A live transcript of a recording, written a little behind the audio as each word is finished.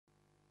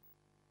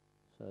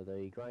So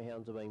the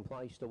greyhounds are being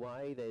placed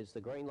away. There's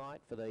the green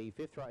light for the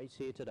 5th race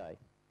here today.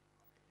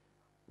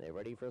 They're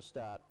ready for a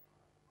start.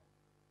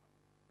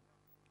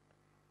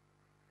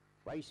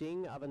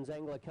 Racing, Ovens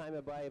Angler came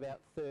away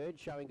about 3rd.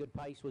 Showing good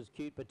pace was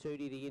Cute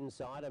Patootie the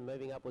inside, and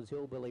moving up was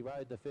Hillbilly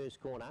Road the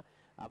first corner.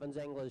 Ovens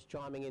Angler's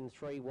chiming in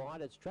 3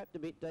 wide. It's trapped a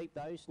bit deep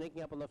though.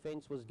 Sneaking up on the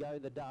fence was Go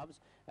the Doves,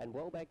 and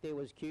well back there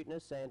was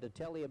Cuteness and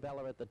Atelia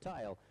Bella at the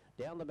tail.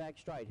 Down the back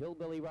straight,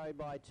 Hillbilly Road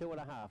by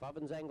 2.5.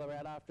 Ovens Angler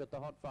out after it, the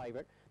hot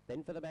favourite.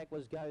 Then for the back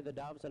was Go the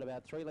Doves, and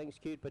about 3 lengths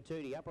Cute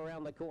Patootie. Up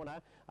around the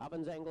corner,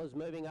 Ovens Angler's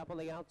moving up on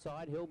the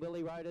outside.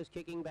 Hillbilly Road is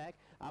kicking back.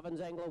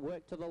 Ovens Angler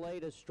worked to the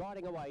lead, is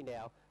striding away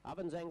now.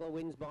 Ovens Angler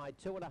wins by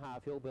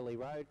 2.5, Hillbilly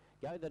Road.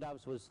 Go the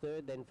Doves was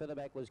 3rd, then for the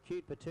back was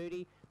Cute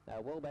Patootie.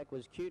 Well back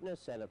was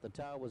Cuteness, and at the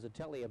tail was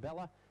Atelia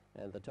Bella.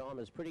 And the time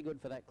is pretty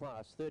good for that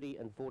class, 30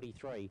 and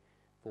 43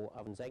 for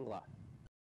Ovens Angler.